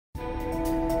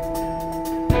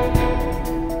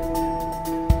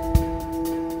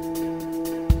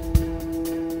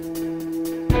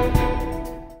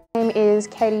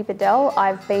Katie Biddell.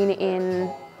 I've been in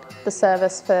the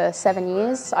service for 7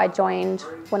 years. I joined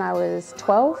when I was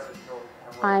 12.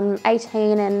 I'm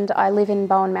 18 and I live in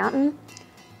Bowen Mountain.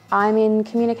 I'm in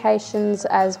communications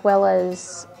as well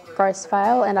as Grose,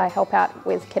 Vale, and I help out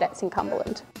with cadets in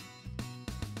Cumberland.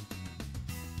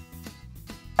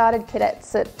 Started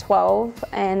cadets at 12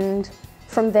 and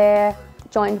from there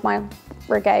joined my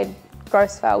brigade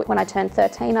Grose, Vale. When I turned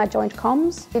 13 I joined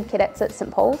comms, did cadets at St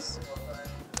Paul's,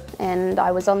 and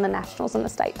I was on the nationals and the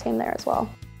state team there as well.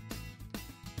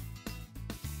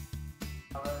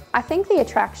 I think the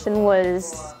attraction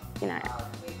was,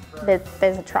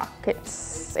 there's a truck,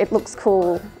 it looks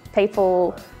cool,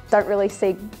 people don't really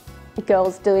see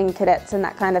girls doing cadets and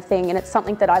that kind of thing, and it's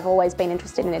something that I've always been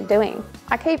interested in doing.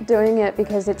 I keep doing it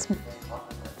because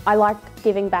I like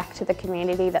giving back to the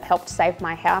community that helped save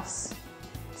my house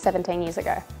 17 years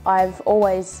ago. I've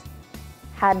always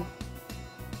had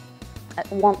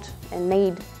a want and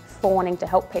need for wanting to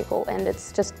help people, and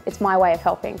it's my way of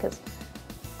helping because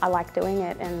I like doing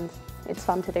it and it's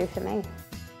fun to do for me.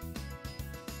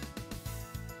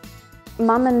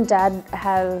 Mum and Dad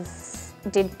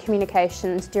did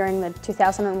communications during the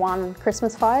 2001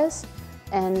 Christmas fires,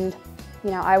 and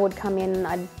I would come in,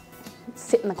 I'd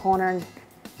sit in the corner and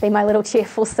be my little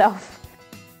cheerful self.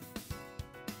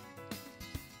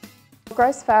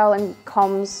 Grose, Vale and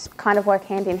comms kind of work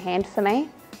hand in hand for me,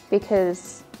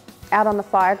 because out on the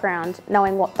fire ground,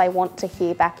 knowing what they want to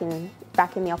hear back in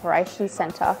the operations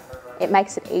centre, it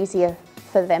makes it easier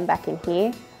for them back in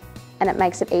here, and it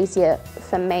makes it easier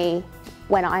for me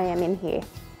when I am in here.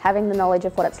 Having the knowledge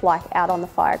of what it's like out on the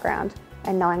fire ground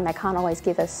and knowing they can't always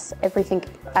give us everything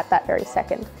at that very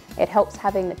second. It helps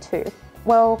having the two.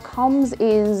 Well, comms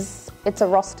it's a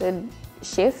rostered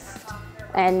shift,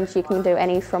 and you can do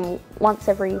any from once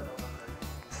every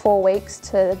 4 weeks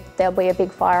to there'll be a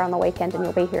big fire on the weekend and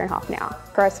you'll be here in half an hour.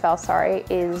 Grose, Vale,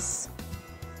 is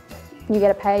you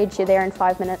get a page, you're there in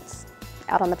 5 minutes,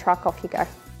 out on the truck, off you go.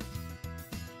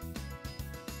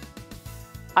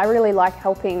 I really like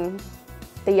helping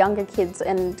the younger kids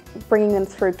and bringing them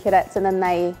through cadets, and then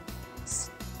they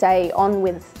stay on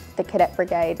with the cadet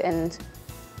brigade and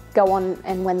go on,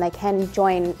 and when they can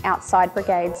join outside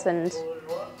brigades and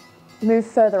move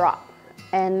further up.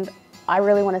 And I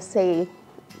really want to see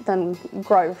them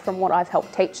grow from what I've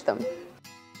helped teach them.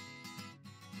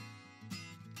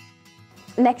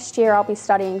 Next year I'll be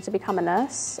studying to become a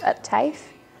nurse at TAFE,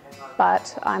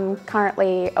 but I'm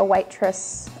currently a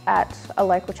waitress at a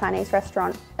local Chinese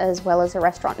restaurant as well as a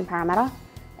restaurant in Parramatta,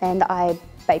 and I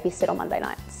babysit on Monday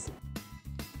nights.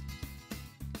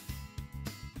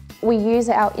 We use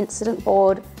our incident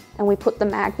board and we put the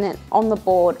magnet on the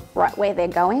board right where they're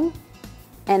going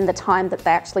and the time that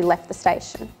they actually left the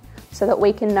station, so that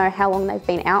we can know how long they've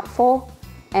been out for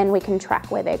and we can track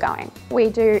where they're going. What we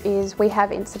do is we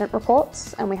have incident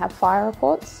reports and we have fire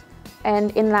reports,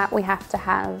 and in that we have to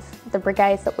have the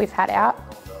brigades that we've had out,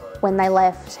 when they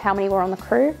left, how many were on the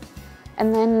crew,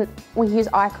 and then we use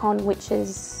ICON, which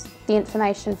is the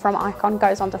information from ICON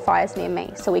goes onto Fires Near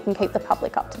Me, so we can keep the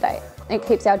public up to date. It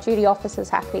keeps our duty officers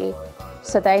happy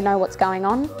so they know what's going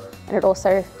on, and it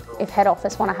also, if head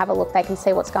office want to have a look, they can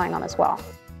see what's going on as well.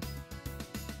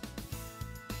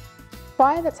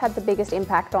 Fire that's had the biggest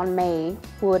impact on me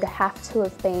would have to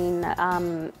have been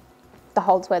the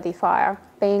Hawkesbury fire.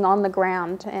 Being on the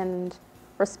ground and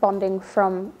responding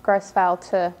from Grose, Vale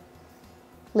to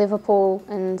Liverpool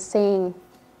and seeing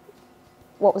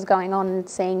what was going on and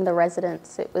seeing the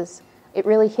residents, it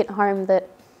really hit home that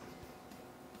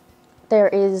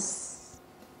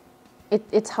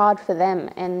it's hard for them,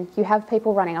 and you have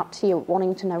people running up to you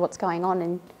wanting to know what's going on,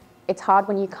 and it's hard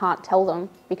when you can't tell them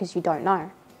because you don't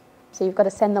know. So you've got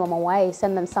to send them away,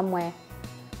 send them somewhere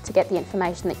to get the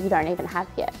information that you don't even have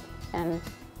yet. And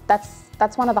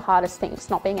that's one of the hardest things,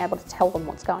 not being able to tell them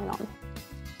what's going on.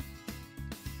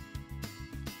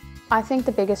 I think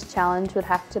the biggest challenge would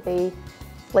have to be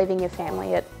leaving your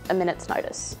family at a minute's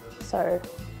notice. So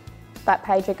that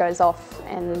pager goes off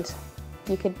and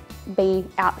you could be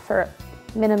out for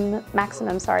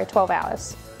maximum 12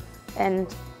 hours, and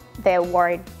they're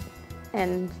worried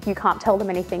and you can't tell them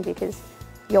anything because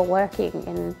you're working.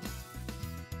 And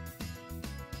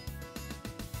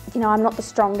I'm not the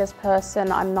strongest person,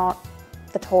 I'm not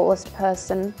the tallest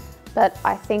person, but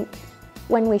I think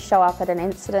when we show up at an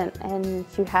incident and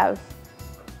you have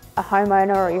a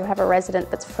homeowner or you have a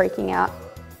resident that's freaking out,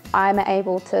 I'm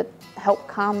able to help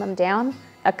calm them down,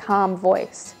 a calm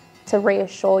voice to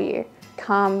reassure you,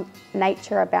 calm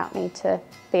nature about me to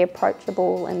be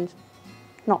approachable and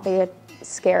not be a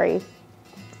scary,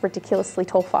 ridiculously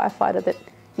tall firefighter that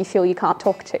you feel you can't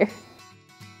talk to.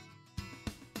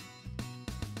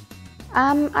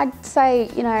 I'd say,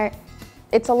 you know,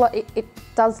 it's a lot. It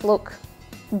does look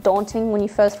daunting when you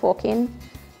first walk in,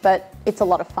 but it's a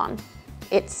lot of fun.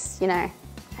 It's, you know,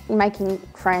 making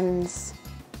friends,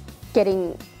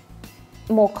 getting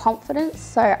more confidence.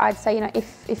 So I'd say, you know,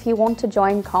 if you want to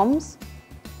join comms,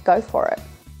 go for it.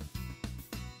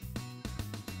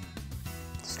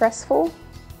 Stressful,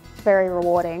 very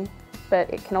rewarding, but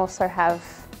it can also have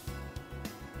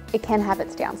its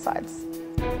downsides.